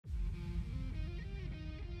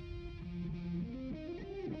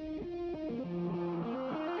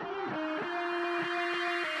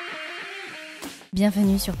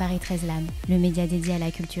Bienvenue sur Paris 13 Lames, le média dédié à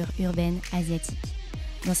la culture urbaine asiatique.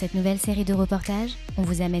 Dans cette nouvelle série de reportages, on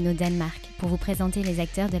vous amène au Danemark pour vous présenter les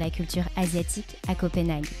acteurs de la culture asiatique à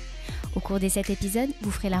Copenhague. Au cours des 7 épisodes,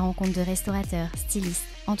 vous ferez la rencontre de restaurateurs, stylistes,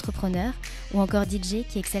 entrepreneurs ou encore DJ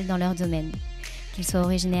qui excellent dans leur domaine. Qu'ils soient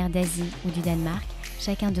originaires d'Asie ou du Danemark,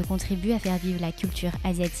 chacun d'eux contribue à faire vivre la culture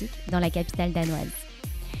asiatique dans la capitale danoise.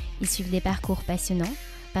 Ils suivent des parcours passionnants,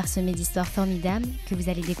 parsemés d'histoires formidables que vous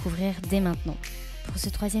allez découvrir dès maintenant. Pour ce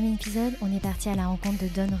 3e épisode, on est parti à la rencontre de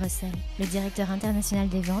Don Russell, le directeur international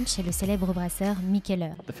des ventes chez le célèbre brasseur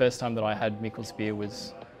Mikkeller. The first time that I had Mikkel's beer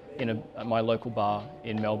was in my local bar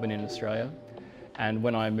in Melbourne in Australia, and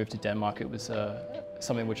when I moved to Denmark it was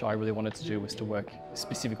something which I really wanted to do was to work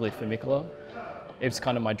specifically for Mikkeller. It was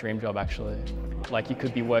kind of my dream job actually. Like you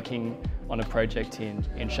could be working on a project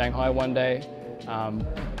in Shanghai one day,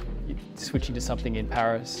 switching to something in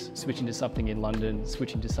Paris, switching to something in London,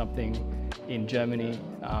 switching to something in Germany.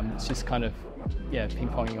 It's just kind of,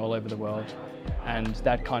 ping-ponging all over the world. And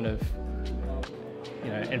that kind of,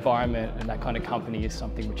 environment and that kind of company is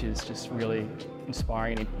something which is just really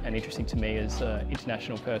inspiring and interesting to me as an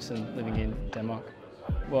international person living in Denmark.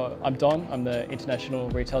 Well, I'm Don, I'm the International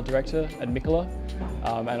Retail Director at Mikkeller,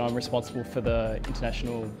 and I'm responsible for the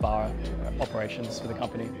international bar operations for the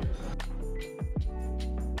company.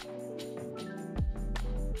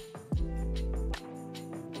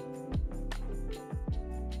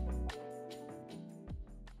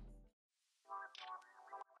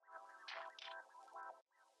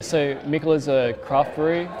 So Mikkel is a craft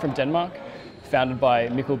brewery from Denmark, founded by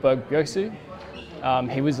Mikkel Bjørsu.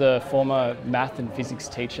 He was a former math and physics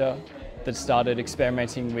teacher that started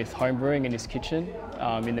experimenting with homebrewing in his kitchen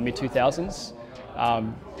in the mid-2000s,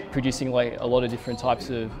 producing like a lot of different types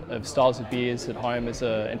of styles of beers at home as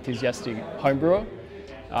an enthusiastic homebrewer.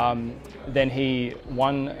 Then he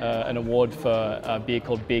won an award for a beer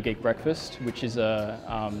called Beer Geek Breakfast, which is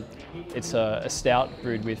it's a stout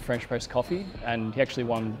brewed with French press coffee, and he actually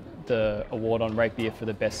won the award on Rate Beer for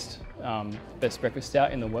the best breakfast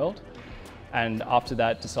stout in the world. And after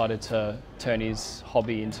that, decided to turn his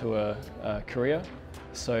hobby into a career.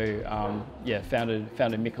 So founded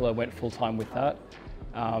Mikkeller, went full time with that,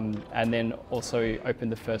 and then also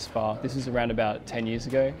opened the first bar. This is around about 10 years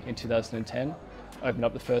ago, in 2010. Opened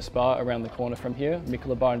up the first bar around the corner from here,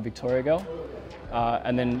 Mikkeller Bar in Victoria,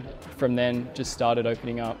 and then from then just started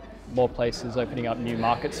opening up more places, opening up new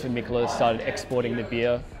markets for Mikkeller, started exporting the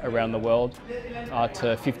beer around the world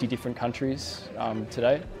to 50 different countries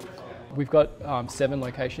today. We've got 7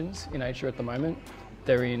 locations in Asia at the moment.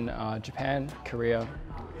 They're in Japan, Korea,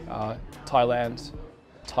 Thailand,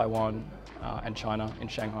 Taiwan, and China in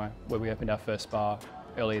Shanghai, where we opened our first bar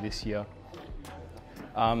earlier this year.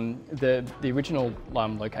 The original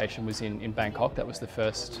location was in Bangkok. That was the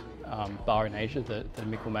first bar in Asia that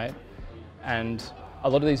Mikkel made, and a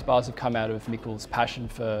lot of these bars have come out of Mikkel's passion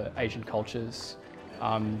for Asian cultures.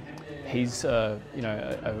 He's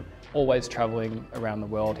always travelling around the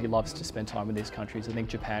world. He loves to spend time in these countries. I think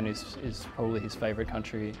Japan is probably his favourite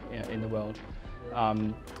country in the world,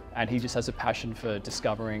 and he just has a passion for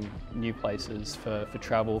discovering new places, for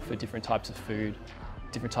travel, for different types of food,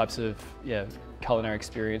 different types of culinary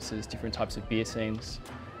experiences, different types of beer scenes,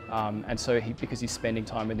 and so because he's spending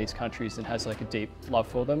time in these countries and has like a deep love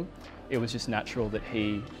for them, it was just natural that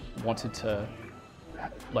he wanted to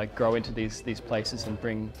like grow into these places and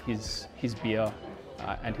bring his beer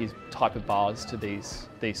and his type of bars to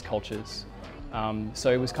these cultures.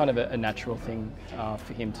 So it was kind of a natural thing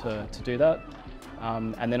for him to do that.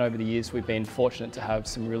 And then over the years we've been fortunate to have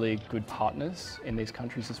some really good partners in these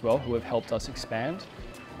countries as well who have helped us expand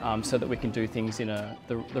so that we can do things in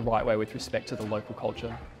the right way with respect to the local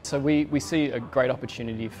culture. So we see a great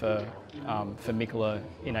opportunity for Mikkeller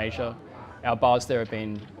in Asia. Our bars there have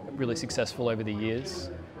been really successful over the years,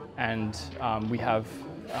 and we have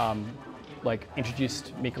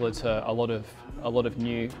introduced Mikkeller to a lot of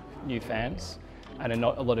new fans and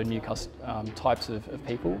a lot of new types of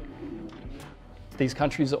people. These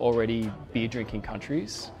countries are already beer drinking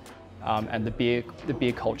countries, and the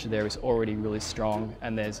beer culture there is already really strong,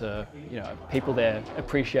 and there's people there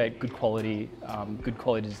appreciate good quality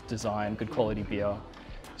design, good quality beer.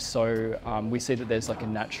 So we see that there's like a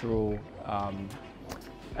natural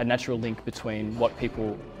link between what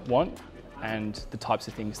people want and the types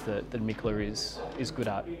of things that Mikkeller is good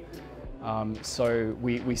at. So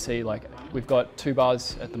we see we've got 2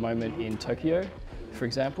 bars at the moment in Tokyo, for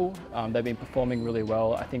example. They've been performing really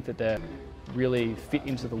well. I think that they really fit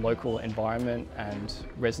into the local environment and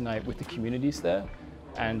resonate with the communities there.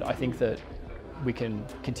 And I think that we can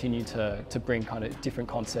continue to bring kind of different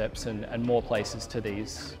concepts and more places to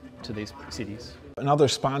these cities. Another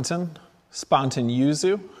spontan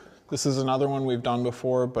yuzu. This is another one we've done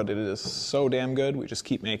before, but it is so damn good, we just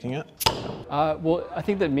keep making it. Well, I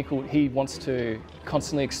think that Mikkel, he wants to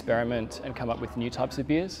constantly experiment and come up with new types of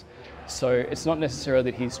beers. So it's not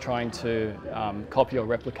necessarily that he's trying to copy or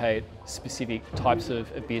replicate specific types of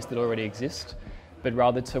beers that already exist, but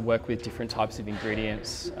rather to work with different types of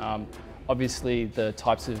ingredients. Obviously, the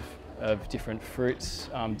types of different fruits,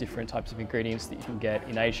 different types of ingredients that you can get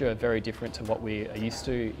in Asia are very different to what we are used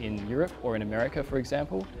to in Europe or in America, for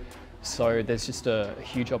example. So there's just a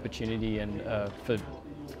huge opportunity and for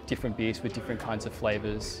different beers with different kinds of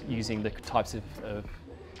flavors using the types of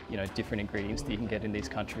different ingredients that you can get in these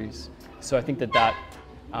countries. So I think that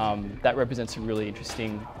represents a really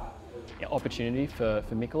interesting opportunity for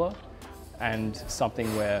Mikkeller, and something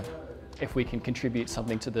where if we can contribute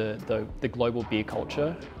something to the global beer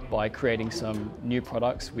culture by creating some new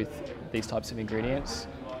products with these types of ingredients,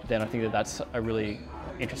 then I think that that's a really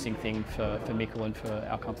interesting thing for Mikkel and for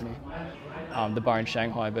our company. The bar in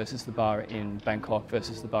Shanghai versus the bar in Bangkok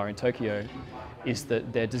versus the bar in Tokyo is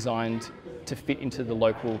that they're designed to fit into the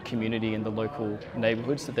local community and the local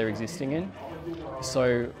neighbourhoods that they're existing in.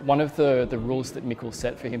 So one of the rules that Mikkel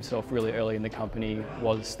set for himself really early in the company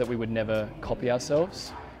was that we would never copy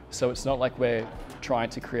ourselves. So it's not like we're trying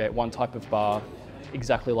to create one type of bar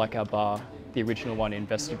exactly like our bar, the original one in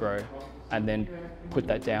Vesterbro, and then put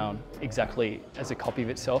that down exactly as a copy of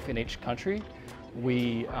itself in each country.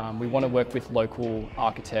 We want to work with local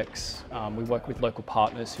architects, we work with local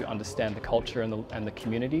partners who understand the culture and the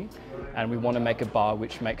community, and we want to make a bar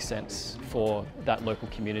which makes sense for that local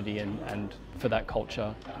community and for that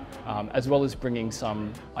culture, as well as bringing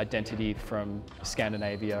some identity from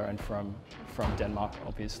Scandinavia and from Denmark,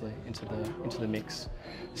 obviously, into the mix.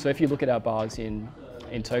 So if you look at our bars in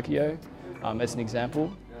Tokyo, as an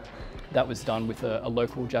example, that was done with a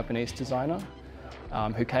local Japanese designer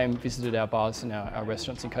who came, visited our bars and our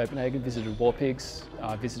restaurants in Copenhagen, visited War Pigs,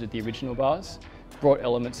 visited the original bars, brought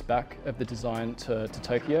elements back of the design to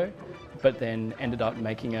Tokyo, but then ended up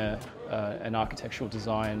making an architectural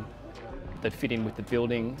design that fit in with the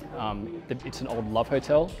building. It's an old love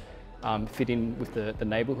hotel, fit in with the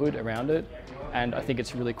neighbourhood around it, and I think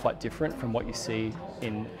it's really quite different from what you see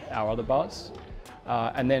in our other bars.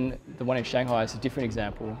 And then the one in Shanghai is a different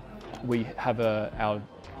example. We have our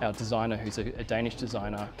designer, who's a Danish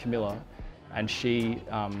designer, Camilla, and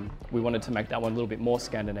we wanted to make that one a little bit more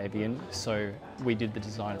Scandinavian, so we did the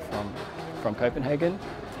design from Copenhagen.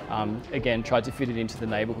 Again, tried to fit it into the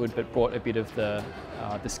neighbourhood, but brought a bit of the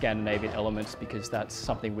Scandinavian elements, because that's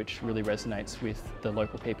something which really resonates with the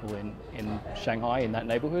local people in Shanghai, in that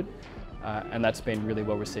neighbourhood. And that's been really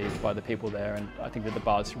well received by the people there, and I think that the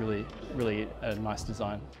bar's really a nice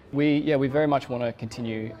design. We very much want to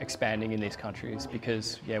continue expanding in these countries,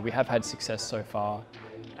 because we have had success so far,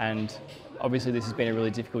 and obviously this has been a really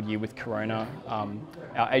difficult year with Corona.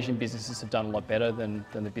 Our Asian businesses have done a lot better than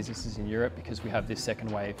the businesses in Europe, because we have this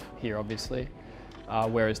second wave here, obviously,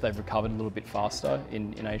 whereas they've recovered a little bit faster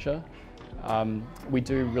in Asia. We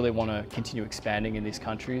do really want to continue expanding in these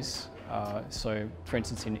countries. So, for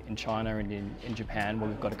instance, in China and in Japan, where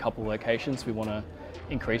we've got a couple of locations, we want to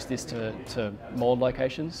increase this to more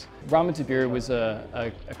locations. Ramen to Biiru was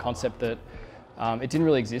a concept that it didn't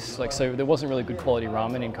really exist. So there wasn't really good quality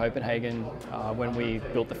ramen in Copenhagen when we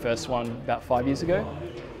built the first one about 5 years ago.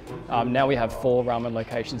 Now we have 4 ramen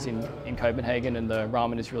locations in Copenhagen, and the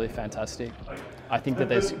ramen is really fantastic. I think that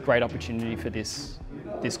there's great opportunity for this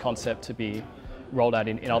concept to be rolled out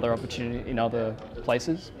in other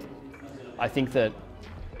places. I think that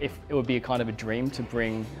if it would be a kind of a dream to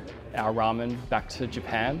bring our ramen back to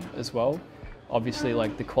Japan as well. Obviously,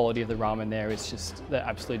 like, the quality of the ramen there is just the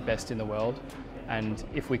absolute best in the world. And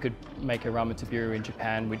if we could make a ramen to Biiru in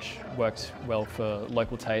Japan, which worked well for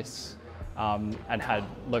local tastes, and had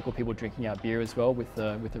local people drinking our beer as well with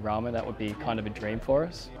the ramen, that would be kind of a dream for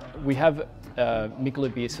us. We have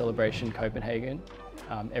Mikkeller Beer Celebration Copenhagen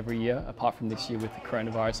every year, apart from this year with the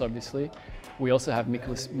coronavirus, obviously. We also have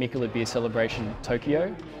Mikkeller Beer Celebration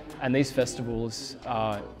Tokyo, and these festivals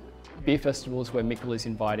are beer festivals where Mikkel is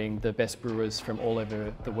inviting the best brewers from all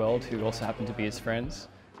over the world, who also happen to be his friends,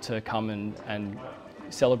 to come and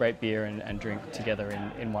celebrate beer and drink together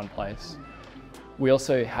in one place. We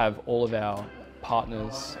also have all of our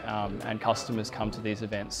partners and customers come to these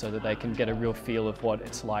events so that they can get a real feel of what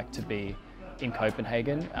it's like to be in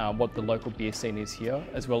Copenhagen, what the local beer scene is here,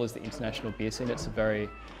 as well as the international beer scene. It's a very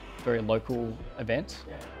local event.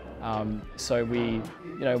 So we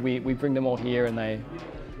bring them all here, and they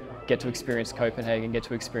get to experience Copenhagen, get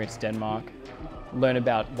to experience Denmark, learn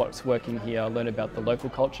about what's working here, learn about the local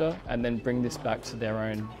culture, and then bring this back to their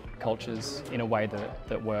own cultures in a way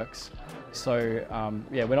that works. So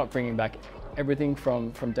yeah, we're not bringing back everything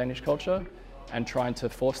from Danish culture and trying to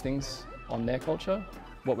force things on their culture.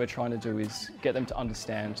 What we're trying to do is get them to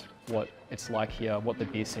understand what it's like here, what the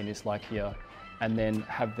beer scene is like here, and then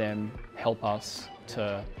have them help us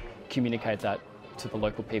to communicate that to the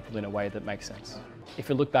local people in a way that makes sense. If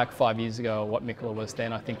you look back 5 years ago, what Mikkeller was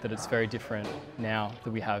then, I think that it's very different now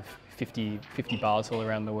that we have 50 bars all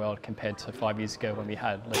around the world compared to 5 years ago when we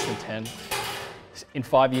had less than 10. In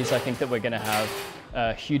 5 years, I think that we're going to have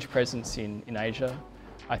a huge presence in Asia.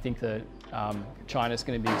 I think that China is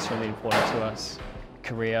going to be extremely important to us.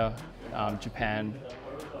 Korea, Japan,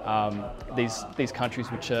 these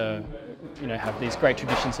countries which are, have these great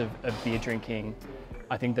traditions of beer drinking.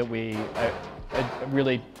 I think that we are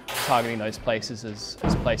really targeting those places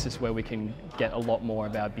as places where we can get a lot more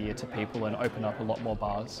of our beer to people and open up a lot more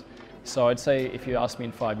bars. So I'd say if you ask me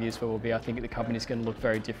in 5 years where we'll be, I think the company's going to look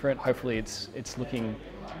very different. Hopefully it's looking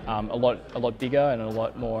a lot bigger and a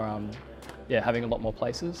lot more, having a lot more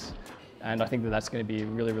places. And I think that's going to be a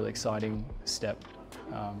really, really exciting step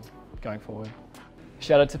going forward.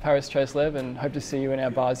 Shout out to Paris Célèbre and hope to see you in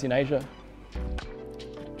our bars in Asia.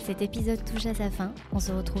 Cet épisode touche à sa fin. On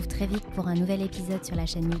se retrouve très vite pour un nouvel épisode sur la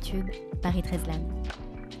chaîne YouTube Paris 13 Lab.